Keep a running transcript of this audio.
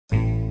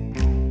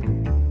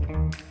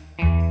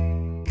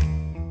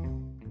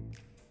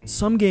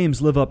Some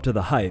games live up to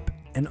the hype,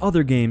 and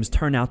other games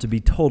turn out to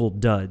be total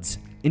duds.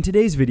 In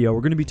today's video,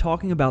 we're going to be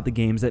talking about the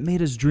games that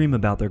made us dream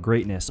about their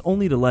greatness,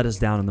 only to let us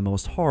down in the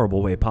most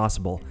horrible way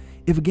possible.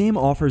 If a game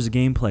offers a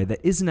gameplay that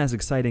isn't as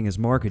exciting as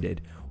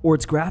marketed, or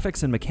its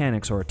graphics and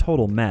mechanics are a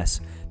total mess,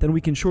 then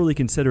we can surely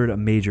consider it a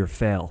major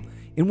fail.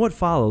 In what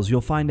follows,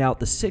 you'll find out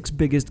the 6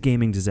 biggest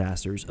gaming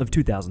disasters of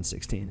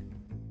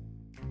 2016.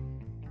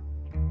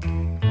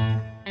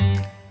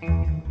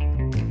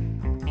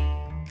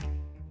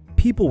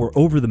 People were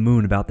over the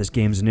moon about this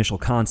game's initial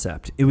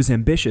concept. It was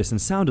ambitious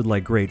and sounded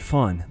like great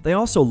fun. They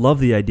also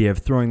loved the idea of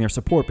throwing their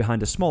support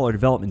behind a smaller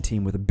development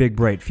team with a big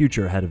bright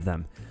future ahead of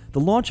them. The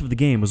launch of the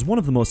game was one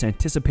of the most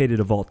anticipated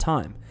of all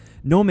time.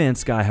 No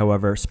Man's Sky,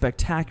 however,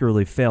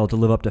 spectacularly failed to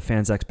live up to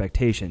fans'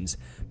 expectations,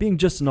 being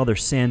just another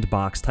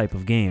sandbox type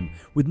of game,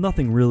 with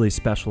nothing really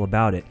special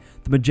about it.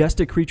 The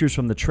majestic creatures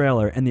from the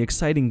trailer and the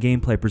exciting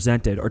gameplay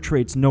presented are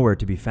traits nowhere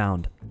to be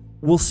found.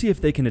 We'll see if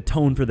they can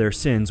atone for their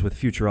sins with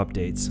future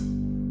updates.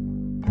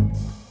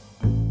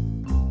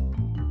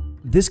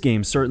 This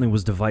game certainly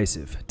was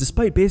divisive.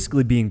 Despite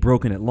basically being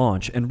broken at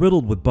launch and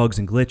riddled with bugs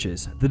and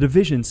glitches, The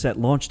Division set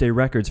launch day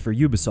records for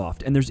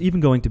Ubisoft, and there's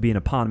even going to be an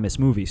eponymous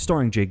movie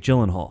starring Jake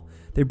Gyllenhaal.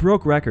 They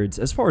broke records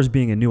as far as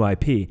being a new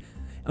IP.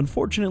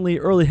 Unfortunately,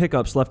 early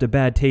hiccups left a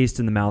bad taste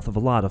in the mouth of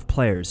a lot of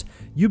players.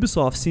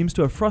 Ubisoft seems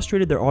to have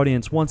frustrated their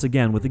audience once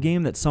again with a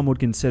game that some would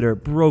consider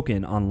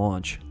broken on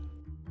launch.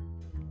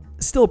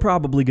 Still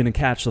probably gonna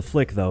catch the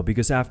flick though,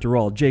 because after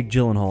all, Jake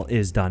Gyllenhaal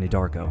is Donnie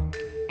Darko.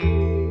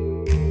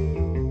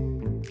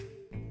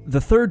 The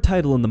third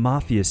title in the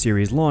Mafia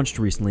series launched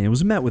recently and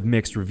was met with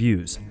mixed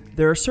reviews.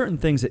 There are certain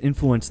things that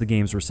influenced the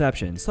game's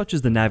reception, such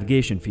as the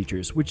navigation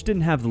features, which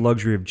didn't have the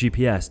luxury of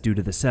GPS due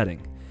to the setting.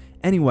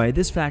 Anyway,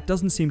 this fact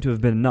doesn't seem to have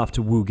been enough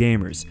to woo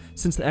gamers,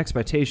 since the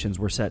expectations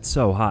were set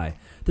so high.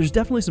 There's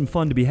definitely some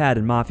fun to be had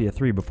in Mafia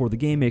 3 before the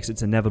game makes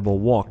its inevitable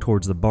walk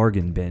towards the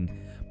bargain bin,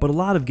 but a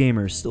lot of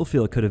gamers still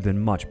feel it could have been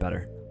much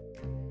better.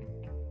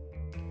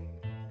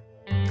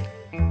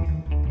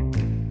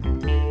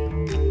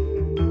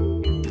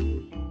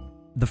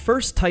 The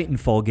first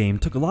Titanfall game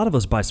took a lot of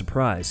us by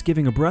surprise,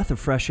 giving a breath of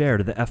fresh air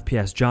to the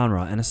FPS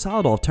genre and a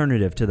solid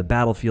alternative to the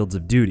battlefields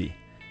of duty.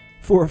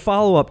 For a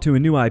follow-up to a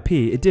new IP,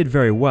 it did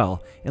very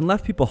well, and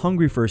left people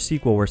hungry for a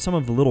sequel where some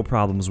of the little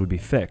problems would be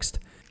fixed.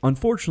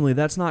 Unfortunately,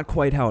 that's not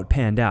quite how it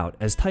panned out,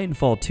 as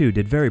Titanfall 2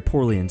 did very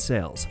poorly in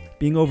sales,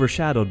 being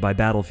overshadowed by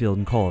Battlefield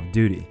and Call of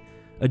Duty.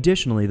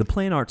 Additionally, the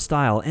plain art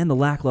style and the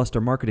lackluster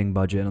marketing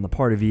budget on the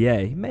part of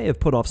EA may have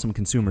put off some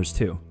consumers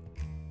too.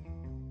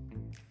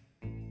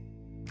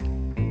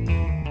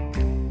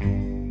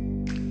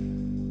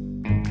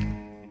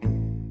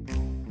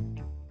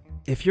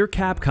 If you're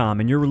Capcom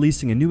and you're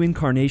releasing a new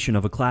incarnation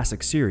of a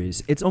classic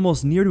series, it's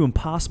almost near to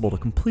impossible to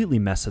completely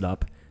mess it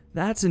up.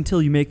 That's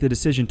until you make the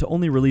decision to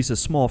only release a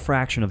small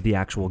fraction of the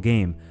actual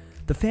game.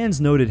 The fans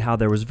noted how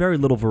there was very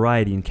little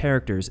variety in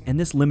characters, and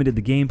this limited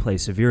the gameplay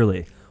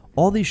severely.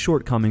 All these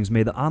shortcomings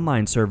made the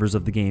online servers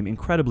of the game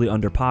incredibly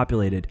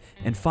underpopulated,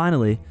 and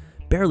finally,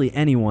 barely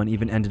anyone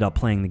even ended up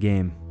playing the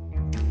game.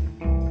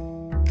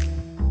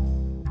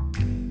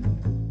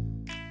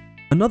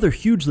 Another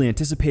hugely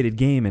anticipated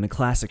game in a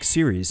classic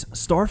series,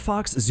 Star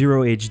Fox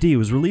Zero HD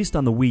was released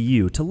on the Wii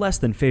U to less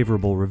than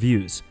favorable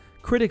reviews.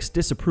 Critics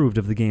disapproved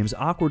of the game's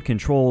awkward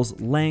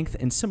controls, length,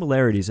 and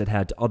similarities it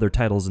had to other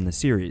titles in the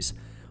series.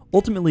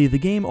 Ultimately, the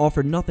game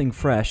offered nothing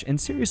fresh and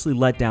seriously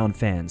let down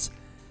fans.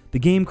 The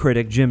game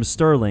critic Jim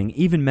Sterling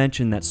even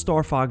mentioned that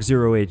Star Fox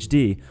Zero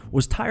HD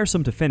was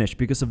tiresome to finish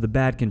because of the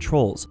bad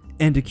controls,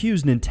 and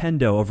accused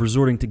Nintendo of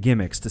resorting to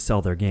gimmicks to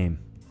sell their game.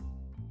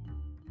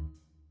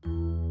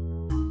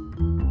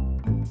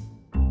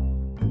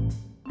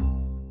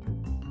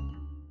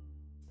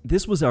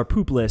 This was our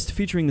poop list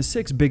featuring the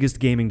 6 biggest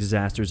gaming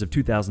disasters of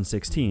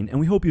 2016, and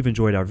we hope you've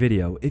enjoyed our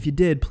video. If you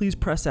did, please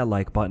press that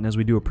like button as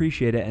we do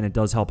appreciate it and it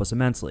does help us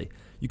immensely.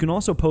 You can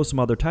also post some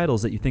other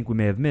titles that you think we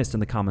may have missed in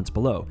the comments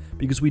below,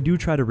 because we do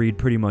try to read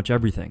pretty much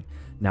everything.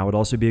 Now would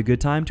also be a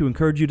good time to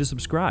encourage you to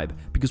subscribe,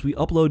 because we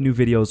upload new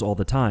videos all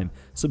the time.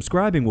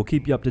 Subscribing will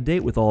keep you up to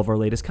date with all of our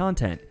latest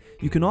content.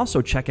 You can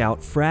also check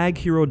out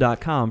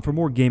fraghero.com for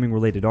more gaming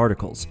related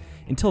articles.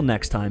 Until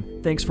next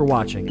time, thanks for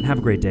watching and have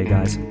a great day,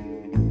 guys.